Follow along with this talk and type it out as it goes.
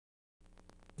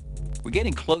We're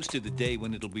getting close to the day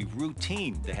when it'll be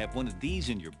routine to have one of these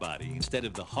in your body instead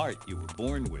of the heart you were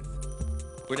born with.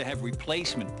 Or to have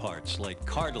replacement parts like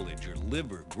cartilage or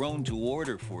liver grown to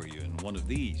order for you in one of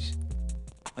these.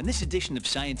 On this edition of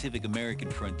Scientific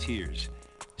American Frontiers,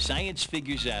 science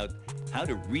figures out how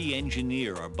to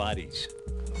re-engineer our bodies.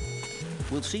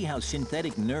 We'll see how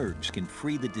synthetic nerves can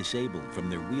free the disabled from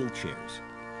their wheelchairs.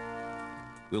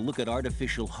 We'll look at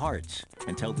artificial hearts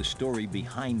and tell the story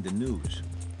behind the news.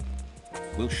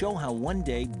 We'll show how one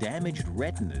day damaged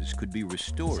retinas could be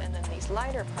restored. And then these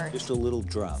lighter parts. Just a little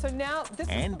drop. So now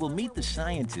and we'll meet the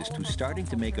scientist who's starting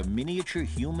to make a miniature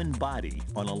human body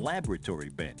on a laboratory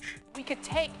bench. We could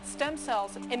take stem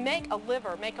cells and make a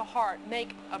liver, make a heart,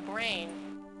 make a brain.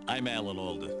 I'm Alan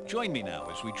Alda. Join me now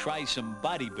as we try some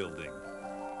bodybuilding.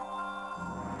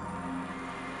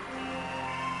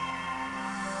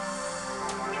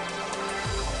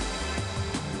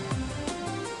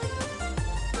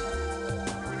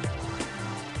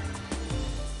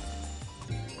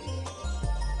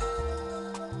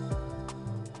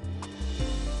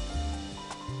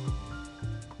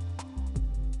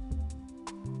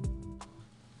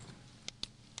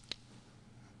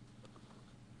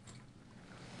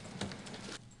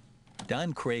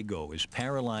 Don Crago is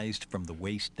paralyzed from the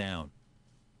waist down,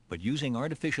 but using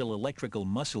artificial electrical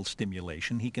muscle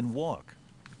stimulation, he can walk.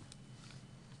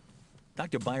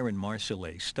 Dr. Byron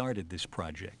Marsolais started this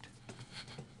project.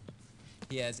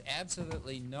 He has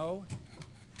absolutely no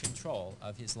control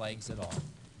of his legs at all.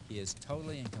 He is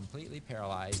totally and completely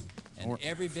paralyzed, and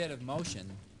every bit of motion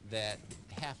that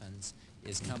happens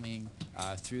is coming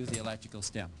through the electrical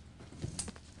stem.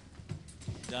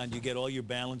 Don, you get all your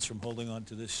balance from holding on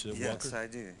to this walker? Yes, I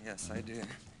do. Yes, I do.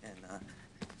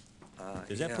 And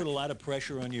does that put a lot of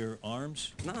pressure on your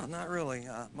arms? No, not really.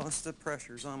 Most of the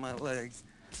pressure's on my legs.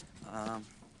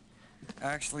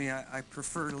 Actually, I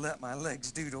prefer to let my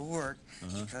legs do the work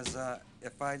because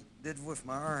if I did with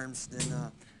my arms,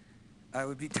 then I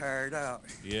would be tired out.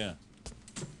 Yeah.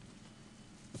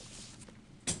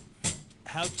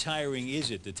 How tiring is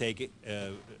it to take it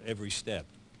every step?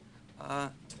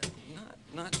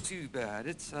 Not too bad.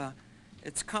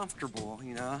 It's comfortable,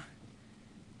 you know.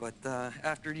 But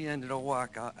after the end of the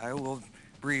walk, I will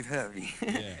breathe heavy.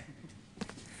 Yeah.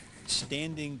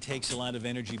 Standing takes a lot of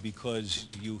energy because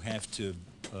you have to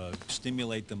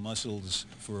stimulate the muscles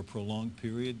for a prolonged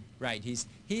period. Right.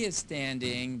 He is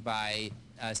standing by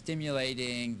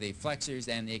stimulating the flexors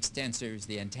and the extensors,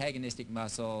 the antagonistic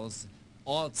muscles,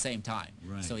 all at the same time.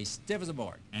 Right. So he's stiff as a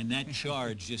board. And that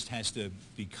charge just has to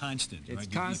be constant, It's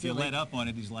right? constantly. If you let up on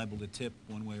it, he's liable to tip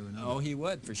one way or another. Oh, he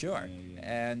would, for sure.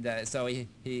 Yeah. And so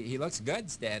he looks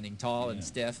good standing tall and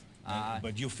stiff.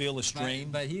 But you feel a strain?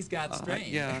 But he's got strain.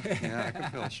 Yeah, I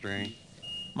can feel a strain.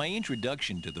 My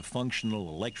introduction to the Functional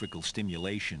Electrical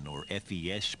Stimulation, or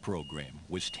FES program,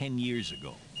 was 10 years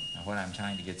ago. Now, what I'm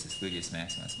trying to get is the gluteus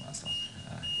maximus muscle,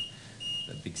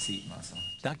 the big seat muscle.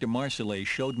 Dr. Marsolais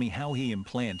showed me how he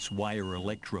implants wire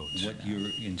electrodes. What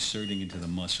you're inserting into the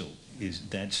muscle,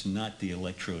 that's not the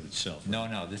electrode itself.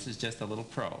 No, this is just a little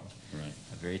probe. Right.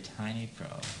 A very tiny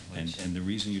probe. And the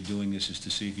reason you're doing this is to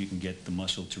see if you can get the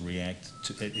muscle to react,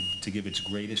 to give its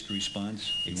greatest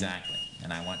response? Exactly.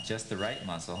 And I want just the right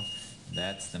muscle.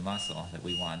 That's the muscle that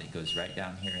we want. It goes right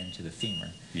down here into the femur,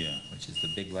 which is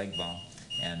the big leg bone.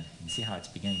 And you see how it's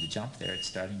beginning to jump there. It's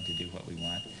starting to do what we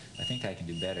want. I think I can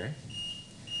do better.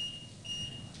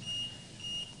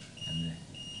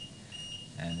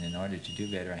 And in order to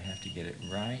do better, I have to get it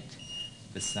right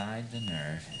beside the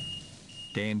nerve.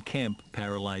 Dan Kemp,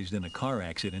 paralyzed in a car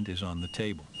accident, is on the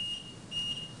table.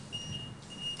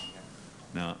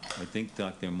 Now, I think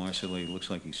Dr. Marsolais looks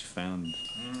like he's found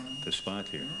the spot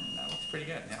here. That looks pretty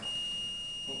good, yeah.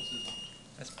 What was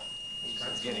this?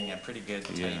 That's getting a pretty good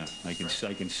tight. Yeah, I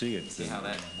can see it. See how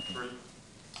that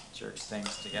jerks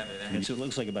things together there? And so it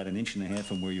looks like about 1.5 inches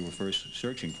from where you were first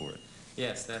searching for it.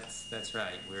 Yes, that's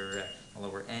right. Although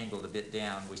we're angled a bit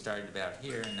down, we started about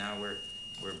here, and now we're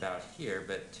about here,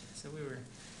 but so we were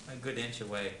a good inch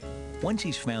away. Once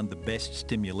he's found the best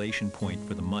stimulation point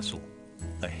for the muscle,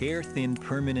 a hair-thin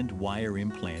permanent wire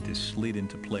implant is slid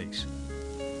into place.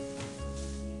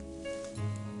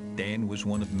 Dan was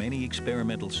one of many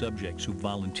experimental subjects who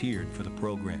volunteered for the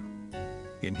program.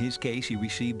 In his case, he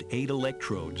received 8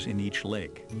 electrodes in each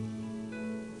leg.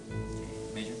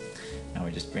 Now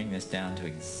we just bring this down to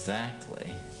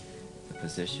exactly the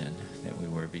position that we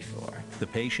were before. The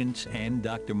patients and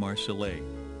Dr. Marsolais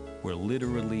were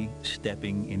literally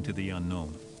stepping into the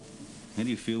unknown. How do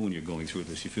you feel when you're going through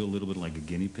this? You feel a little bit like a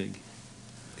guinea pig?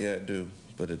 Yeah, I do,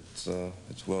 but it's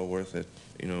well worth it.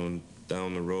 You know, and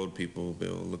down the road, people will be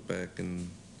able to look back and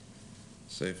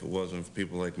say if it wasn't for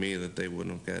people like me, that they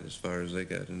wouldn't have got as far as they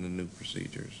got in the new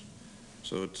procedures.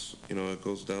 So it's, you know, it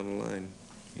goes down the line.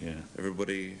 Yeah.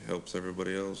 Everybody helps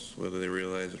everybody else, whether they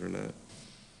realize it or not.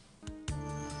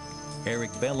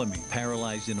 Eric Bellamy,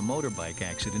 paralyzed in a motorbike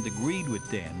accident, agreed with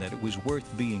Dan that it was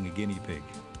worth being a guinea pig.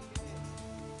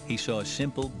 He saw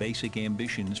simple, basic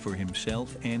ambitions for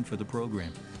himself and for the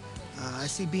program. I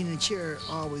see being in a chair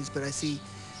always, but I see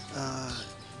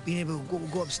being able to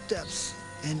go up steps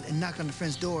and knock on a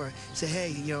friend's door, say,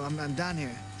 hey, you know, I'm down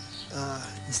here.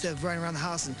 Instead of running around the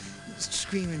house and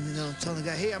screaming, you know, telling the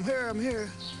guy, hey, I'm here, I'm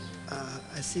here.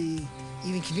 I see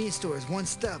even convenience stores, one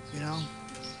step, you know.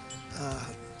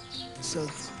 So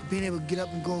being able to get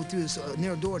up and go through this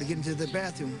narrow door to get into the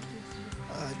bathroom,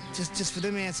 just for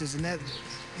them answers, and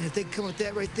if they come with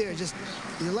that right there, just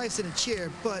your life's in a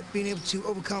chair, but being able to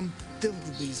overcome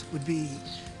difficulties would be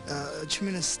a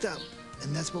tremendous step,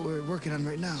 and that's what we're working on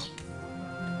right now.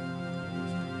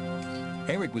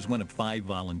 Eric was one of 5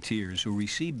 volunteers who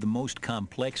received the most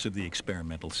complex of the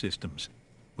experimental systems,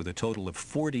 with a total of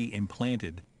 40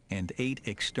 implanted and 8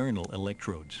 external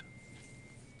electrodes.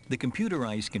 The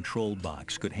computerized control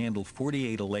box could handle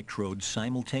 48 electrodes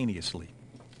simultaneously,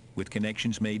 with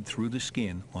connections made through the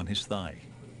skin on his thigh.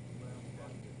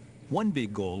 One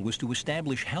big goal was to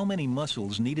establish how many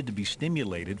muscles needed to be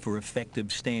stimulated for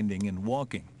effective standing and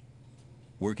walking.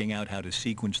 Working out how to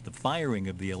sequence the firing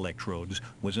of the electrodes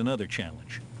was another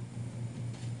challenge.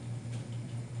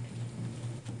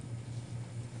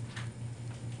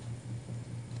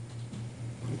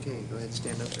 Okay, go ahead and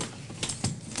stand up there.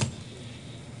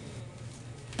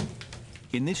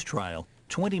 In this trial,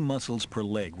 20 muscles per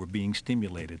leg were being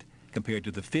stimulated, compared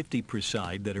to the 50 per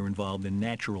side that are involved in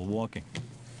natural walking.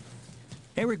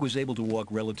 Eric was able to walk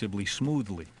relatively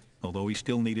smoothly, although he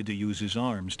still needed to use his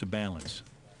arms to balance.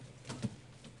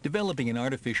 Developing an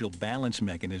artificial balance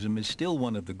mechanism is still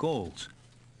one of the goals,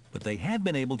 but they have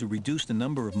been able to reduce the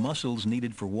number of muscles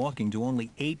needed for walking to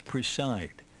only 8 per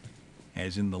side,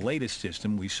 as in the latest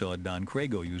system we saw Don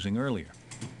Crago using earlier.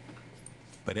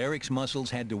 But Eric's muscles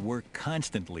had to work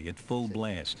constantly at full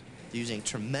blast. They're using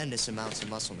tremendous amounts of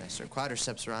muscle mass. Their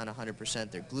quadriceps are on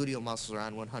 100%, their gluteal muscles are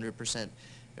on 100%,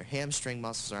 their hamstring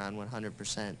muscles are on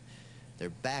 100%, their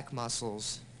back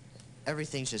muscles,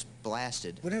 everything's just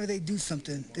blasted. Whenever they do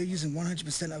something, they're using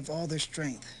 100% of all their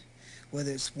strength.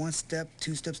 Whether it's 1 step,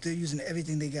 2 steps, they're using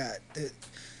everything they got.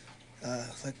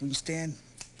 Like when you stand,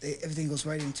 everything goes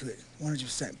right into it,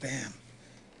 100%, bam.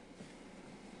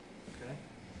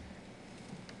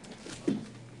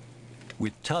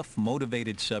 With tough,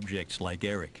 motivated subjects like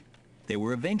Eric, they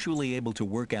were eventually able to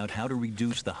work out how to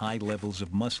reduce the high levels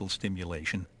of muscle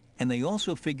stimulation, and they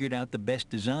also figured out the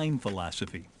best design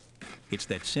philosophy. It's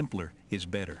that simpler is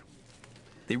better.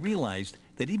 They realized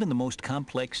that even the most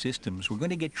complex systems were going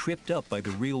to get tripped up by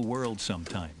the real world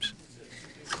sometimes.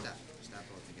 Stop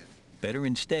altogether. Better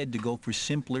instead to go for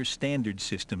simpler standard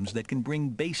systems that can bring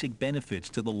basic benefits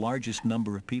to the largest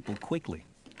number of people quickly.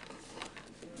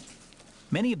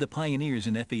 Many of the pioneers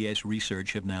in FES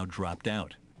research have now dropped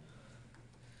out.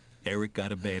 Eric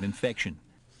got a bad infection.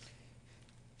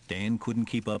 Dan couldn't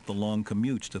keep up the long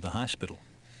commutes to the hospital.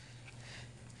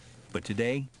 But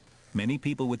today, many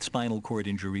people with spinal cord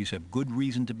injuries have good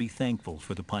reason to be thankful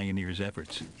for the pioneers'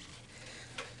 efforts.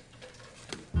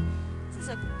 This is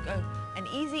an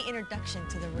easy introduction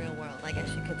to the real world, I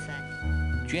guess you could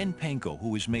say. Jen Penko, who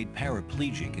was made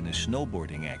paraplegic in a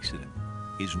snowboarding accident,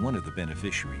 is one of the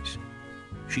beneficiaries.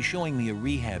 She's showing me a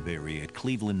rehab area at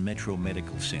Cleveland Metro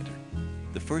Medical Center,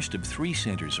 the first of 3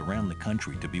 centers around the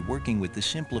country to be working with the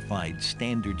simplified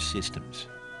standard systems.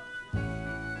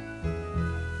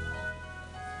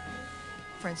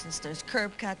 For instance, there's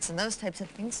curb cuts and those types of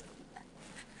things.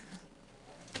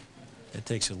 It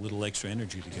takes a little extra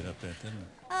energy to get up that, doesn't it?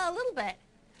 A little bit,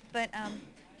 but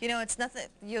you know, it's nothing.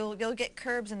 You'll get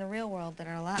curbs in the real world that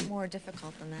are a lot more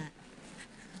difficult than that.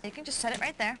 You can just set it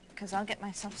right there, because I'll get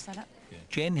myself set up. Yeah.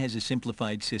 Jen has a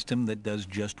simplified system that does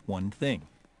just one thing,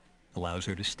 allows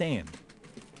her to stand.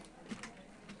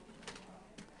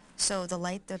 So the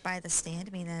light there by the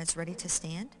stand means that it's ready to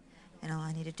stand, and all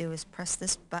I need to do is press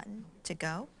this button to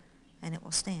go, and it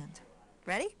will stand.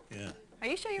 Ready? Yeah. Are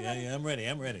you sure you're ready? Yeah, I'm ready.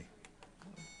 I'm ready.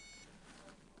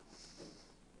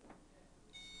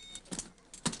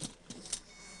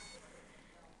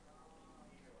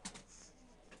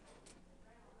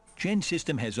 Jen's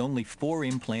system has only 4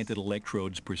 implanted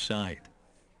electrodes per side,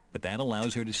 but that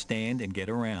allows her to stand and get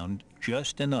around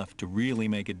just enough to really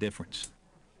make a difference.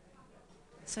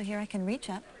 So here I can reach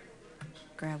up,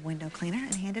 grab window cleaner,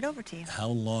 and hand it over to you. How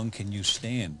long can you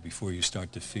stand before you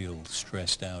start to feel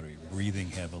stressed out or you're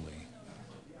breathing heavily?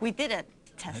 We did a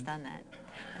test on that.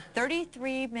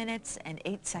 33 minutes and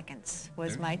 8 seconds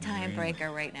was my time Really?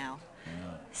 breaker right now.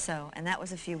 Yeah. So, and that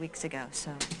was a few weeks ago,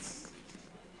 so.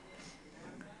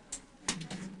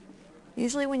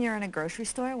 Usually when you're in a grocery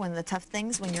store, one of the tough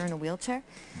things when you're in a wheelchair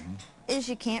is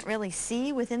you can't really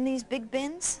see within these big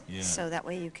bins. Yeah. So that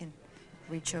way you can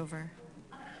reach over,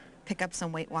 pick up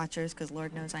some Weight Watchers, because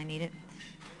Lord knows I need it.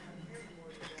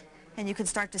 And you can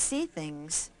start to see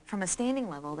things from a standing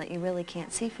level that you really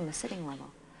can't see from a sitting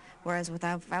level. Whereas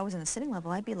if I was in a sitting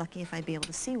level, I'd be lucky if I'd be able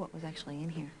to see what was actually in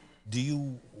here. Do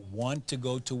you want to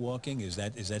go to walking? Is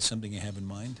that something you have in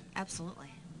mind?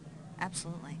 Absolutely.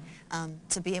 Absolutely.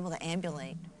 To be able to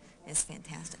ambulate is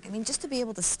fantastic. I mean, just to be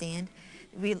able to stand,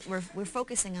 we're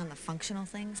focusing on the functional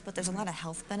things, but there's a lot of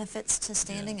health benefits to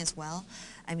standing as well.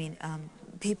 I mean,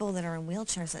 people that are in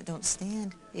wheelchairs that don't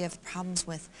stand, you have problems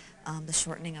with the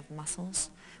shortening of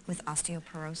muscles, with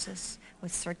osteoporosis,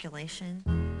 with circulation.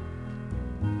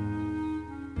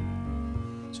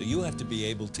 So you have to be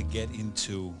able to get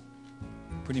into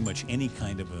pretty much any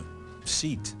kind of a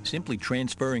seat. Simply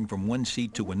transferring from one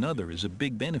seat to another is a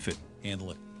big benefit.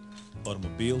 Handle an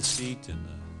automobile seat and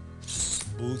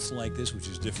a booth like this, which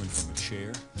is different from a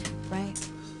chair. Right.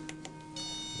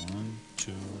 1,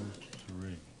 2,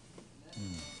 3.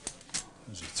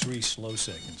 Those are 3 slow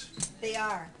seconds. They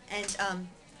are. And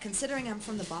considering I'm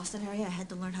from the Boston area, I had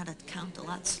to learn how to count a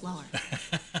lot slower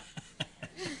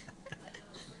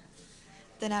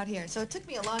than out here. So it took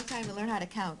me a long time to learn how to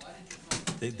count.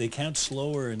 They count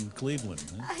slower in Cleveland,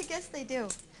 huh? I guess they do.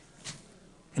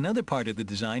 Another part of the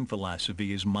design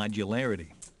philosophy is modularity.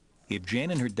 If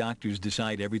Jan and her doctors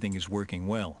decide everything is working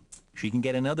well, she can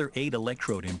get another 8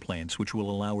 electrode implants, which will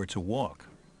allow her to walk.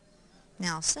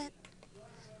 Now I'll sit.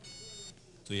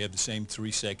 So you have the same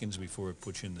 3 seconds before it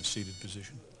puts you in the seated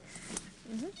position?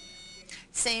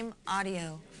 Same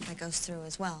audio that goes through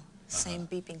as well. Same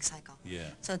beeping cycle. Yeah.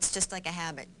 So it's just like a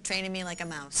habit, training me like a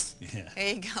mouse. Yeah.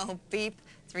 There you go, beep,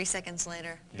 3 seconds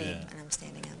later, beep, Yeah. and I'm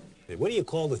standing up. What do you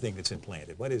call the thing that's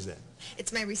implanted? What is that?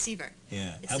 It's my receiver.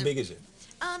 Yeah. It's How the- big is it?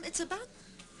 It's about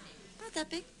that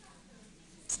big.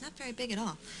 It's not very big at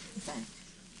all. In fact,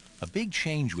 A big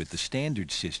change with the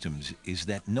standard systems is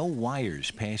that no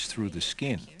wires pass through the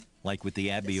skin, like with the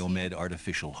Abiomed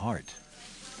artificial heart.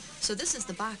 so this is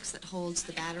the box that holds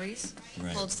the batteries,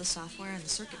 Right. holds the software and the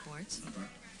circuit boards.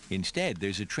 Instead,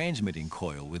 there's a transmitting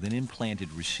coil with an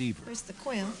implanted receiver. There's the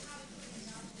coil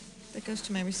that goes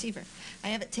to my receiver. I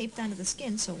have it taped onto the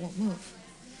skin so it won't move.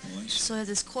 So I have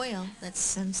this coil that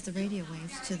sends the radio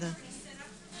waves to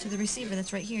the receiver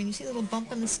that's right here. And you see the little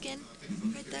bump in the skin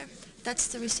right there? That's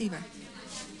the receiver.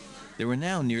 There are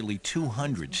now nearly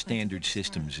 200 standard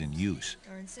systems in use,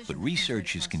 but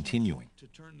research is continuing.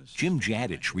 Jim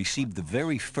Jadich received the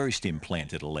very first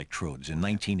implanted electrodes in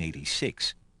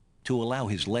 1986 to allow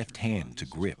his left hand to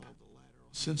grip.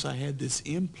 Since I had this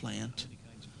implant,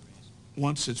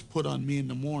 once it's put on me in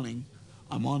the morning,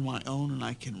 I'm on my own and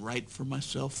I can write for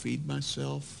myself, feed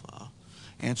myself,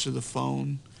 answer the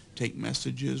phone, take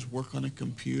messages, work on a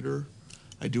computer.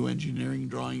 I do engineering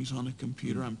drawings on a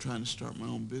computer. I'm trying to start my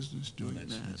own business doing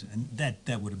that. And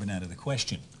that would have been out of the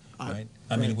question, right?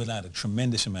 I right. mean, without a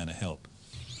tremendous amount of help.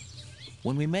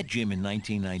 When we met Jim in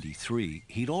 1993,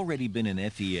 he'd already been an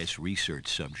FES research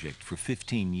subject for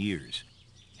 15 years,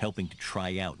 helping to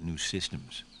try out new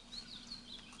systems.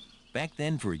 Back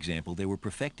then, for example, they were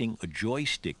perfecting a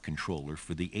joystick controller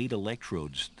for the 8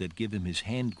 electrodes that give him his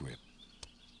hand grip.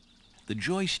 The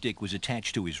joystick was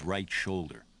attached to his right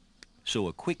shoulder, so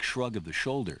a quick shrug of the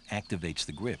shoulder activates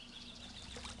the grip.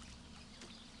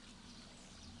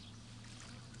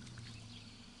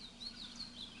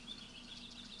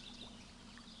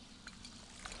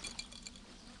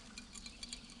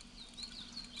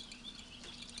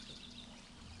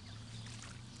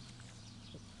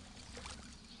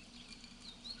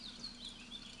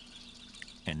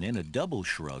 And then a double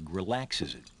shrug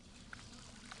relaxes it.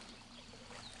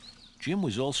 Jim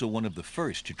was also one of the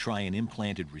first to try an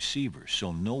implanted receiver,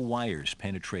 so no wires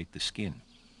penetrate the skin.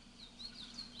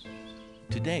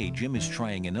 Today, Jim is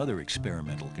trying another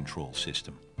experimental control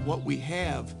system. What we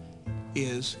have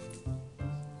is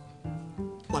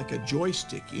like a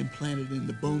joystick implanted in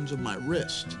the bones of my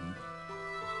wrist.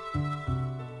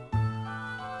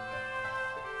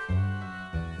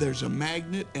 There's a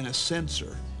magnet and a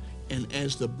sensor, and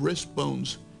as the wrist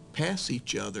bones pass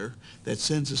each other, that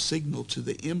sends a signal to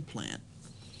the implant.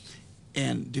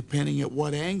 And depending at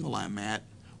what angle I'm at,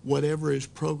 whatever is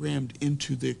programmed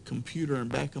into the computer in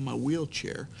back of my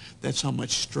wheelchair, that's how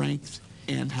much strength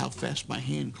and how fast my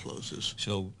hand closes.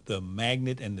 So the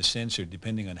magnet and the sensor,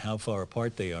 depending on how far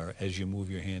apart they are as you move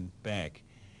your hand back,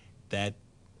 that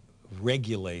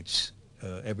regulates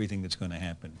everything that's going to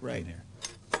happen Right. in here.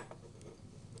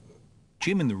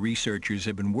 Jim and the researchers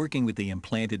have been working with the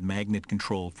implanted magnet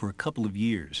control for a couple of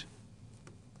years.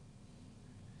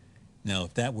 Now,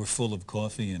 if that were full of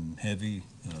coffee and heavy,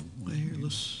 Well, here,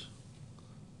 let's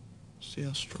see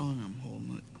how strong I'm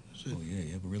holding it. Is it? oh yeah,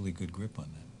 you have a really good grip on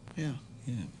that. Yeah.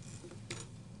 Yeah.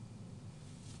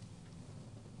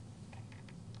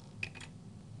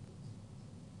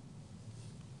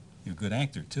 You're a good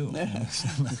actor too. Yeah.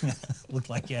 Looked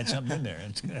like you had something in there.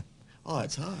 It's good. Oh,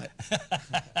 it's hot.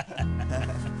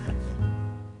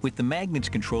 With the magnets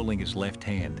controlling his left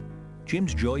hand,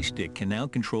 Jim's joystick can now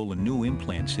control a new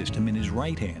implant system in his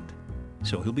right hand.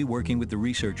 So he'll be working with the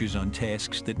researchers on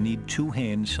tasks that need two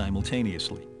hands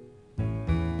simultaneously.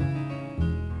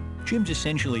 Jim's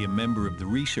essentially a member of the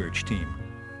research team,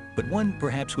 but one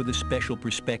perhaps with a special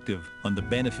perspective on the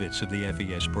benefits of the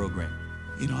FES program.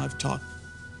 You know, I've talked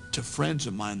to friends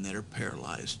of mine that are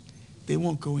paralyzed. They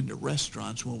won't go into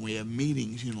restaurants when we have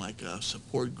meetings, you know, like a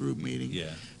support group meeting,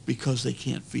 Yeah. because they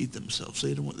can't feed themselves.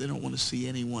 They don't want to see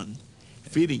anyone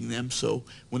feeding them. So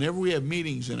whenever we have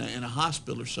meetings in a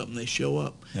hospital or something, they show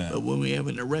up. Yeah. But when we have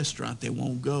it in a restaurant, they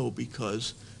won't go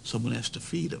because someone has to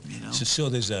feed them, you know. So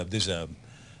there's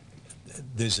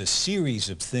a series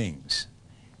of things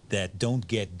that don't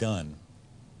get done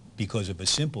because of a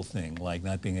simple thing like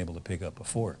not being able to pick up a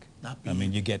fork. I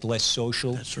mean, you get less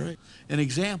social. That's right. An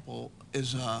example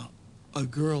is a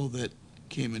girl that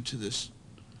came into this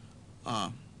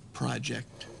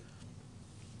project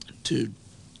to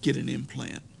get an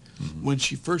implant. Mm-hmm. When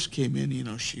she first came in, you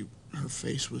know, her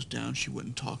face was down. She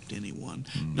wouldn't talk to anyone.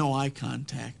 No eye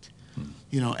contact.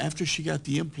 You know, after she got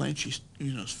the implant, she's,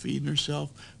 you know, feeding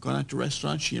herself, going out to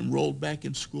restaurants. She enrolled back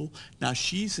in school. Now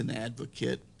she's an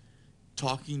advocate,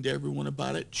 talking to everyone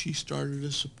about it. She started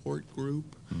a support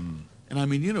group. And I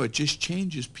mean, you know, it just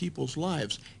changes people's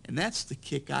lives. And that's the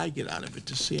kick I get out of it,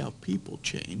 to see how people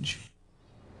change.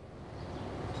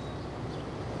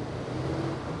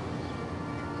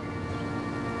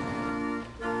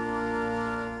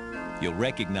 You'll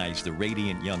recognize the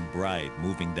radiant young bride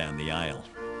moving down the aisle.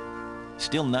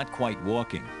 Still not quite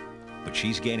walking, but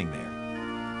she's getting there.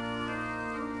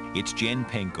 It's Jen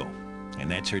Penko, and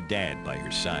that's her dad by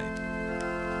her side.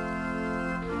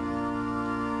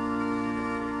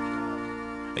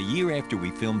 A year after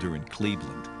we filmed her in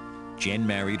Cleveland, Jen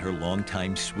married her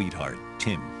longtime sweetheart,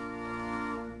 Tim.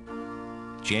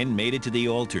 Jen made it to the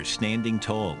altar standing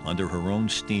tall under her own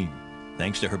steam,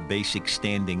 thanks to her basic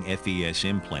standing FES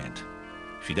implant.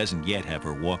 She doesn't yet have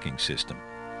her walking system.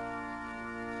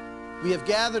 We have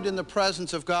gathered in the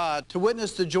presence of God to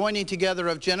witness the joining together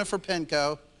of Jennifer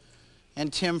Penko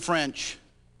and Tim French,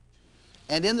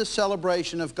 and in the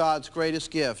celebration of God's greatest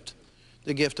gift,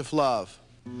 the gift of love.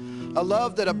 A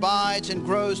love that abides and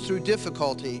grows through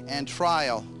difficulty and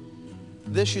trial.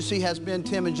 This, you see, has been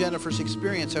Tim and Jennifer's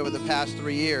experience over the past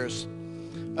 3 years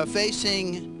of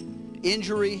facing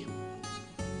injury,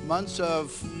 months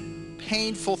of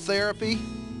painful therapy,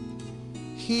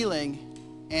 healing,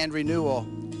 and renewal,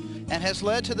 and has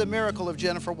led to the miracle of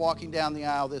Jennifer walking down the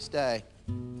aisle this day.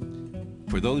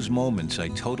 For those moments, I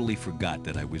totally forgot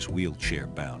that I was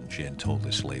wheelchair-bound, Jen told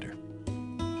us later.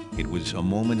 It was a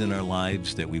moment in our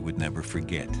lives that we would never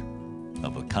forget,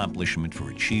 of accomplishment for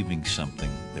achieving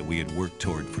something that we had worked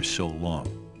toward for so long.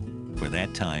 For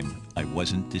that time, I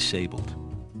wasn't disabled.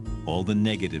 All the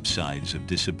negative sides of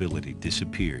disability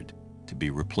disappeared to be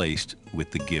replaced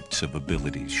with the gifts of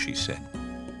abilities, she said.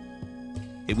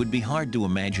 It would be hard to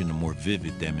imagine a more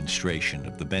vivid demonstration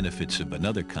of the benefits of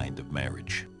another kind of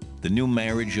marriage, the new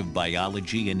marriage of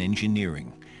biology and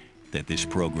engineering that this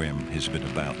program has been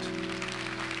about.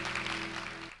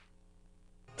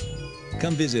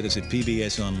 Come visit us at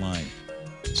PBS Online.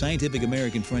 Scientific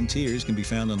American Frontiers can be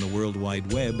found on the World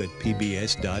Wide Web at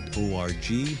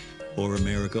pbs.org or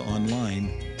America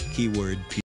Online, keyword PBS.